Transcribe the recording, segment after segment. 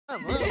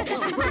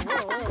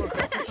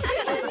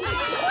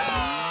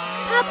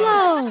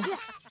Pablo!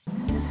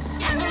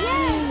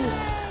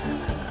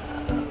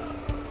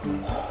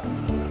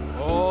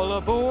 All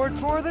aboard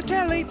for the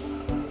telly!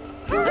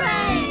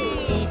 Hooray!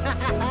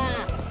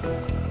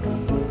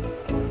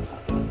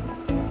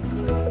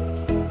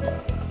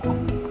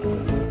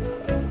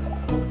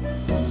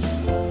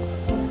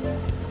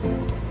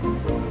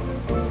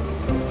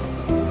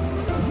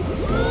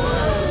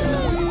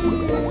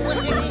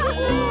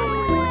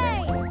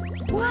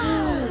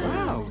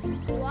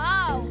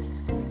 Wow!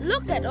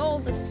 Look at all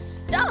the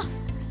stuff!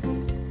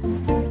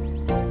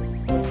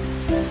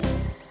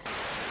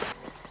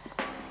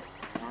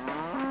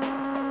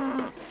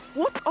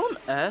 What on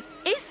earth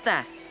is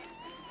that?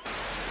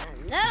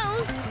 And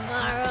those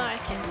are our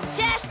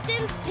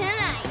contestants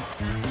tonight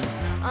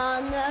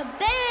on the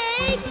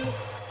big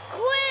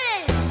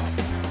quiz!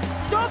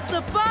 Stop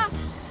the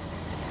bus!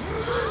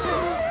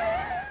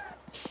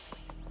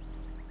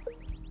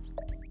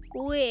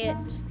 Wait,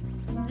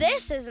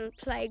 this isn't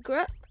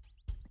playgroup.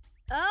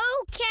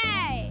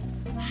 Okay,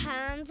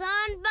 hands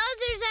on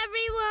buzzers,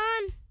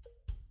 everyone.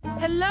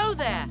 Hello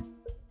there.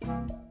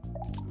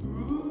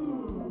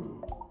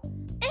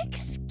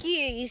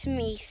 Excuse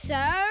me,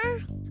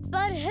 sir,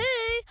 but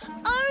who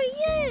are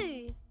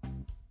you?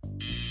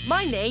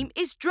 My name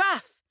is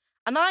Draff,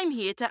 and I'm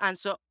here to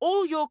answer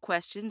all your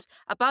questions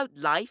about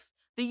life,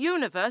 the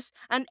universe,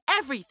 and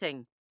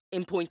everything,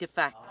 in point of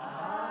fact.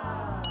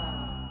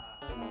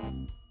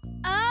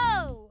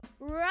 Oh,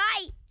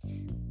 right.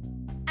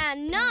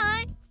 And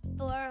now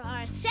for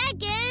our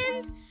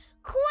second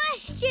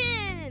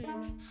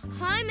question.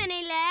 How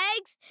many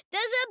legs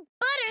does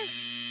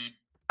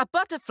A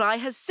butterfly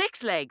has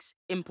 6 legs,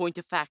 in point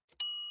of fact.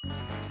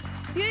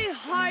 You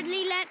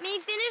hardly let me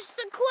finish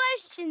the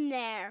question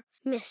there,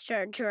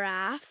 Mr.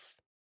 Giraffe.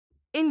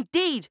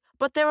 Indeed,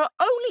 but there are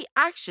only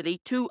actually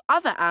 2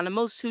 other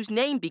animals whose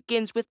name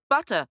begins with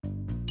butter.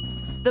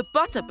 The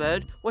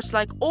butterbird, which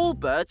like all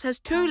birds has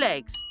 2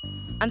 legs,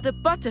 and the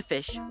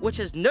butterfish, which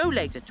has no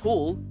legs at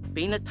all,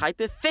 being a type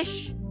of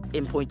fish,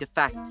 in point of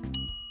fact.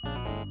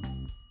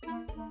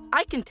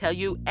 I can tell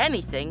you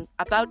anything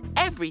about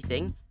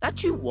everything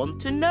that you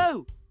want to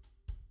know.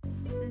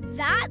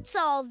 That's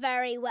all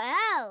very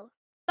well,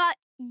 but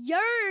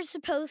you're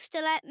supposed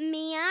to let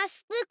me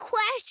ask the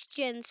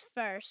questions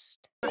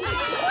first.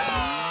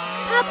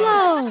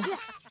 Pablo!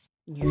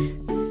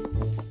 In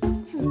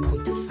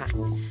point of fact.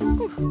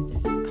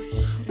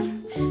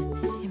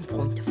 In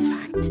point of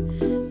fact.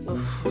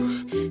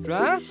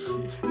 Draff?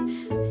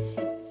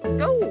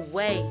 Go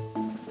away.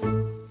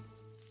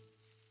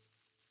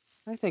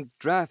 I think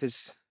Draff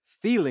is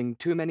feeling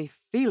too many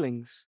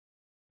feelings.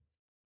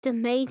 They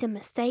made a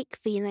mistake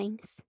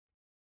feelings.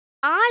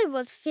 I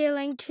was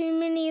feeling too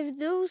many of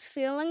those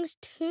feelings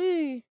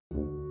too.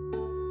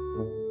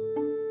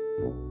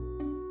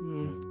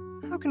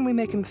 How can we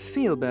make him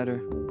feel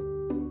better?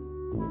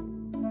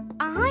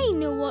 I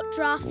know what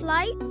Draff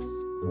likes.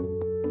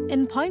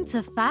 In point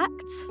of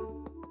fact,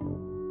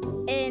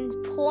 In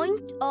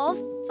point of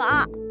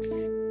fact.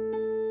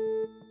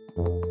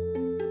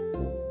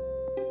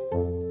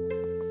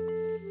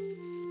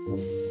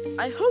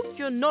 I hope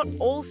you're not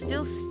all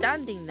still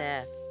standing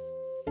there.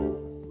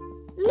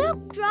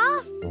 Look,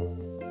 Draff.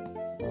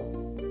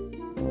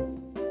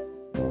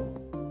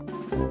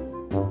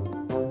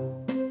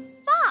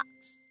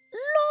 Facts.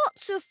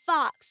 Lots of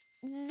facts.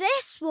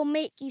 This will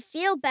make you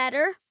feel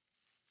better.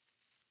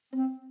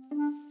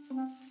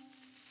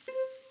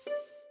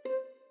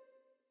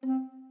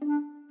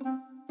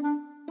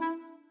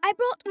 I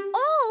brought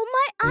all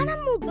my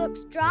animal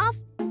books, Draff.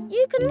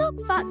 You can look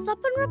facts up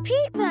and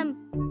repeat them.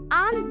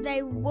 And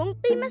they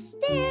won't be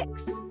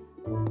mistakes.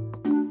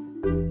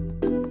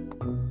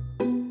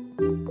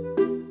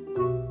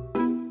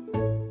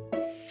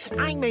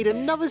 I made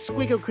another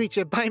squiggle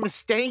creature by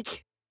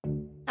mistake.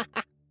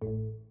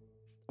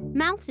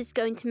 Mouse is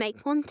going to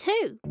make one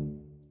too.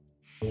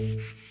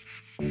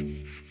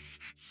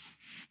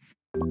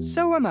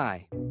 So am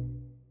I.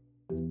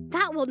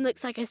 That one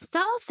looks like a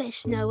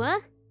starfish,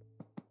 Noah.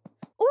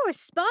 Or a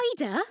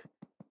spider.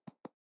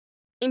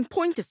 In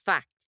point of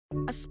fact,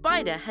 a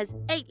spider has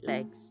 8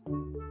 legs,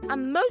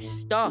 and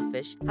most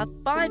starfish have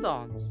 5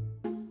 arms,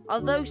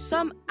 although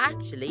some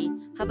actually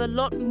have a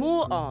lot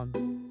more arms,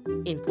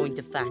 in point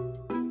of fact.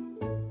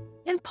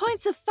 In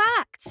point of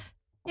fact.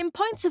 In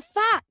point of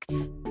fact.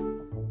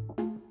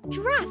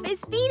 Draff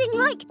is feeling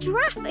like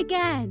Draff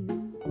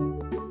again.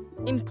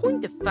 In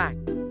point of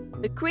fact,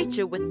 the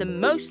creature with the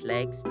most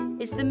legs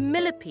is the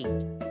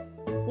millipede.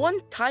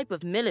 One type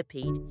of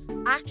millipede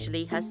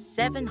actually has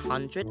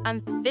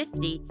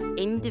 750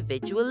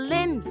 individual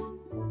limbs.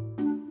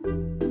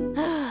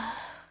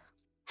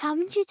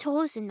 Haven't you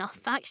told us enough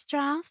facts,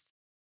 Draff?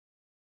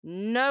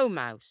 No,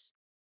 Mouse.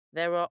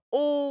 There are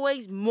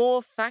always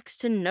more facts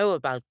to know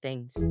about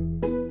things.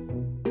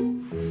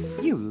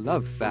 You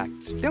love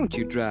facts, don't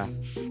you, Draff?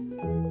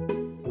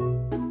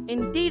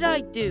 Indeed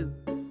I do.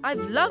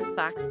 I've loved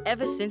facts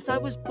ever since I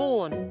was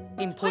born.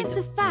 In point Point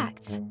of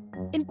fact.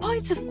 In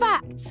point of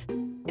fact.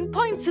 In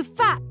point of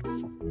fact.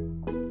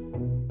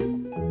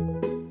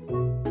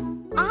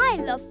 I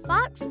love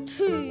facts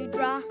too,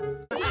 Draff.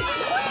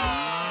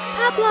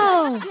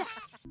 Pablo!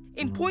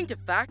 In point of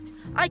fact,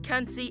 I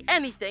can't see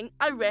anything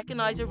I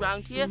recognise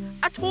around here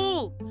at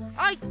all.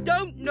 I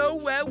don't know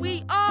where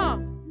we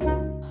are.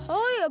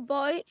 How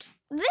about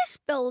this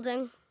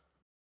building?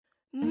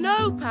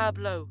 No,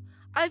 Pablo.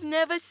 I've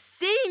never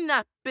seen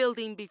that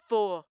building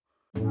before.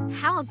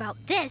 How about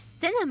this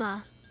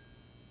cinema?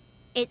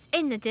 It's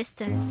in the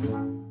distance.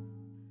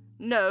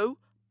 No,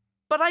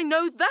 but I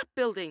know that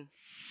building.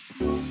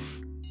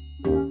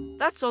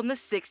 That's on the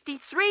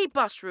 63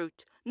 bus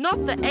route,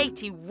 not the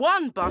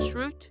 81 bus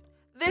route.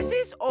 This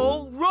is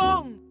all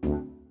wrong.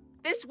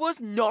 This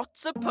was not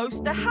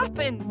supposed to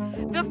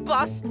happen. The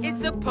bus is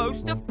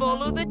supposed to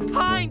follow the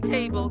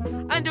timetable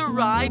and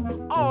arrive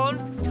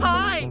on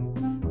time.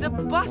 The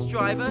bus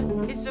driver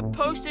is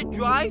supposed to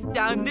drive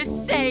down the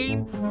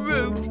same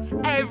route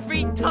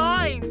every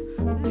time,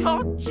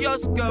 not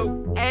just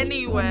go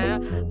anywhere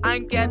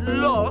and get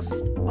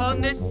lost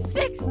on the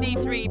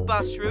 63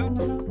 bus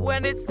route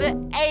when it's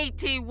the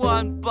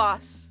 81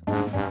 bus.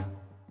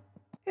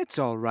 It's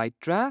all right,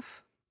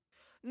 Draff.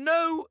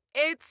 No,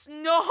 it's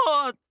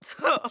not.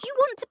 Do you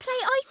want to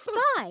play I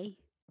Spy?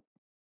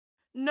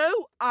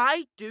 No,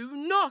 I do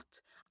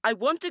not. I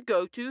want to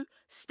go to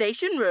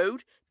Station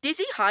Road,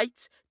 Dizzy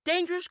Heights,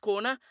 Dangerous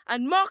Corner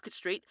and Market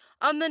Street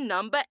on the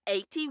number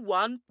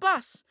 81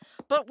 bus.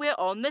 But we're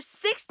on the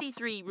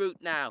 63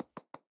 route now.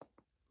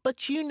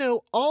 But you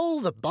know all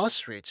the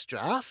bus routes,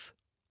 Draff.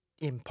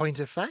 In point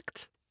of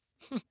fact.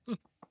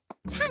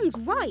 Tang's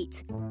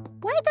right.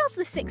 Where does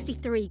the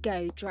 63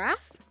 go,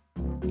 Draff?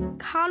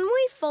 Can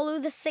we follow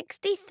the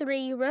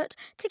 63 route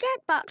to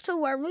get back to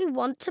where we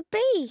want to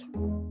be?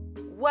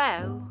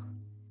 Well,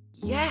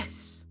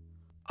 yes.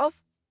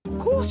 Of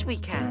course we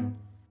can.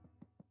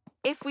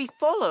 If we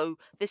follow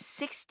the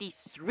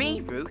 63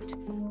 route,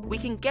 we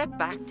can get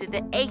back to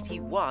the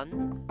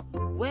 81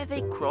 where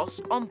they cross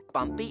on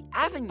Bumpy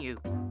Avenue.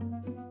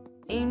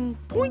 In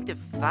point of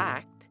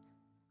fact,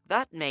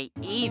 that may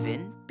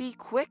even be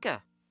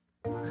quicker.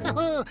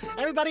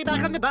 Everybody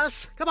back on the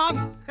bus. Come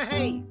on.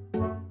 Hey.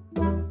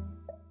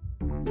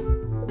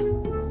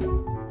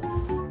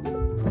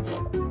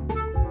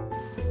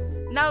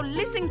 Now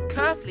listen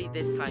carefully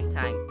this time,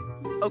 Tang.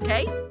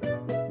 Okay?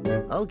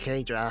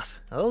 Okay, Draff.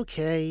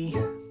 Okay.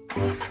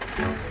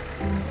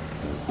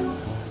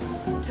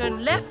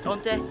 Turn left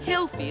onto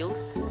Hillfield,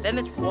 then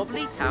it's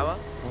Wobbly Tower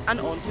and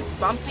onto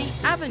Bumpy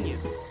Avenue.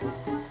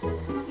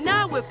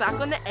 Now we're back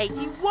on the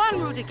 81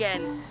 route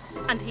again.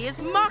 And here's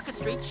Market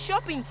Street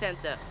Shopping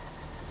Centre.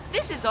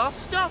 This is our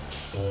stop.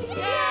 Yay!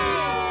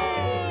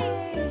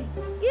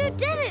 You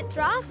did it,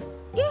 Draff.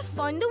 You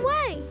found a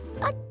way.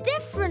 A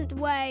different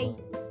way.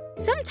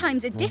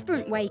 Sometimes a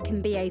different way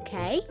can be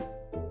okay.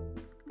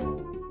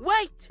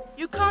 Wait!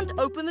 You can't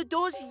open the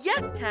doors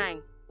yet,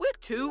 Tang. We're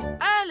too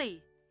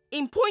early.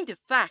 In point of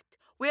fact,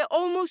 we're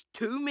almost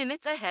 2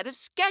 minutes ahead of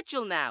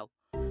schedule now.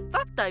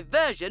 That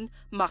diversion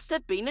must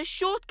have been a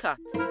shortcut.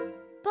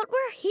 But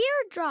we're here,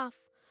 Draff.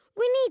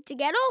 We need to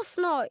get off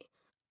now.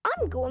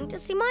 I'm going to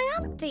see my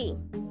auntie.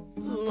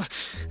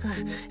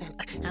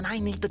 And I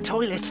need the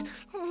toilet.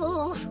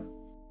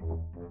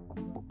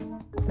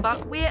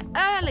 But we're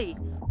early.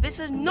 This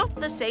is not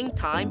the same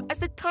time as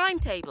the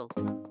timetable.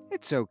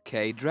 It's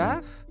okay,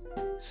 Draff.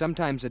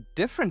 Sometimes a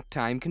different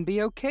time can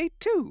be okay,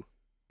 too.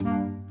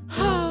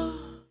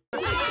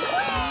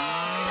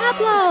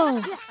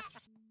 Pablo!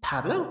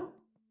 Pablo?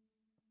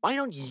 Why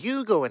don't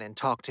you go in and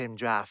talk to him,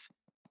 Draff?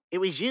 It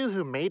was you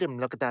who made him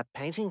look at that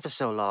painting for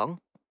so long.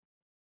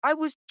 I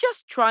was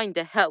just trying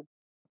to help.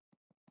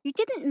 You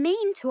didn't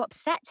mean to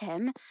upset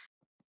him.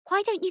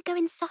 Why don't you go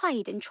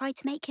inside and try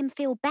to make him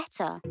feel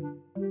better?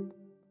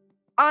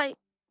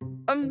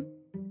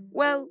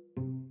 Well,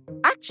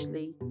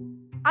 actually,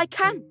 I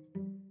can't.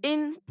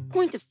 In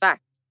point of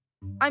fact,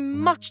 I'm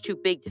much too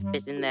big to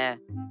fit in there.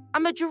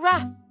 I'm a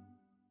giraffe.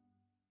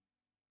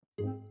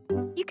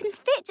 You can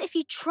fit if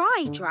you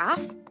try,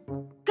 Draff.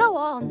 Go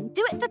on,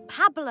 do it for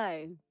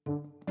Pablo.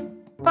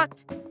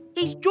 But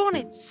he's drawn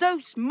it so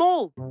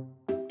small.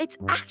 It's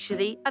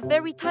actually a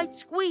very tight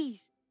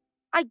squeeze.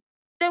 I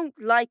don't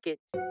like it.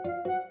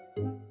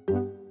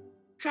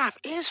 Draff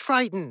is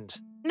frightened.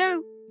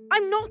 No,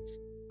 I'm not.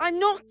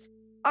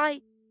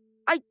 I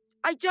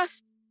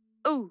just...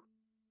 Oh,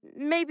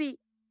 maybe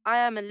I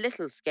am a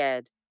little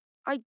scared.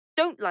 I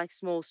don't like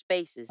small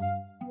spaces.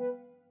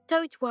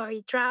 Don't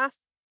worry, Draff.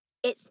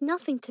 It's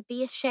nothing to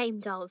be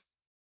ashamed of.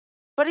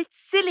 But it's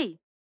silly.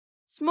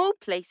 Small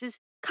places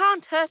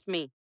can't hurt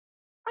me.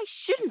 I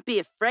shouldn't be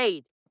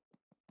afraid.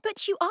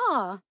 But you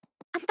are,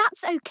 and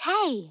that's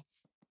okay.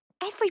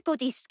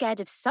 Everybody's scared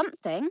of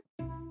something.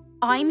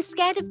 I'm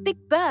scared of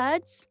big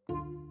birds.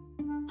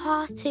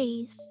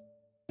 Parties.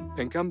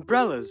 Pink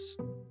umbrellas.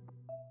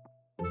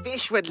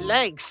 Fish with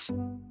legs.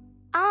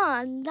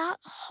 And that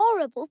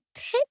horrible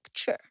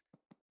picture.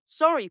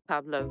 Sorry,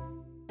 Pablo.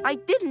 I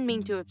didn't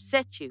mean to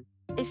upset you,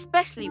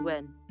 especially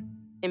when,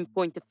 in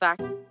point of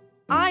fact,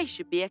 I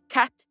should be a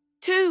cat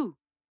too.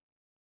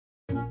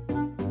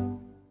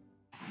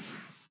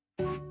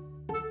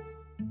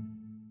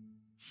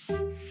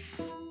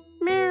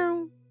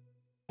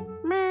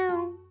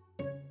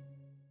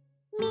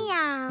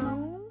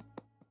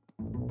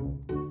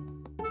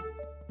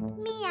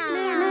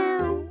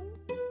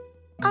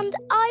 And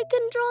I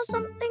can draw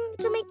something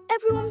to make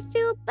everyone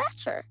feel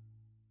better.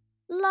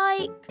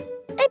 Like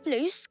a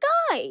blue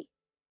sky.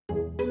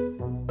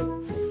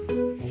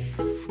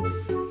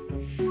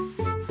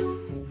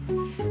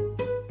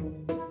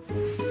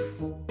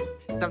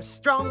 Some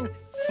strong,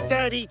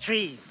 sturdy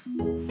trees.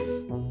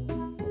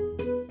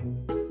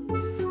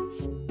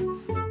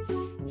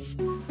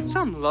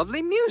 Some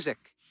lovely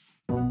music.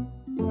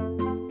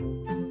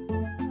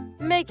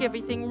 Make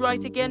everything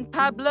right again,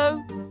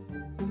 Pablo.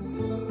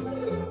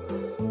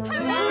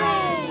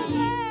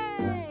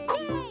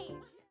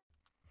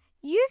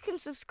 You can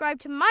subscribe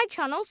to my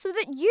channel so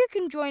that you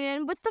can join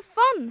in with the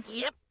fun.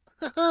 Yep.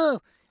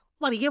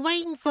 What are you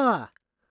waiting for?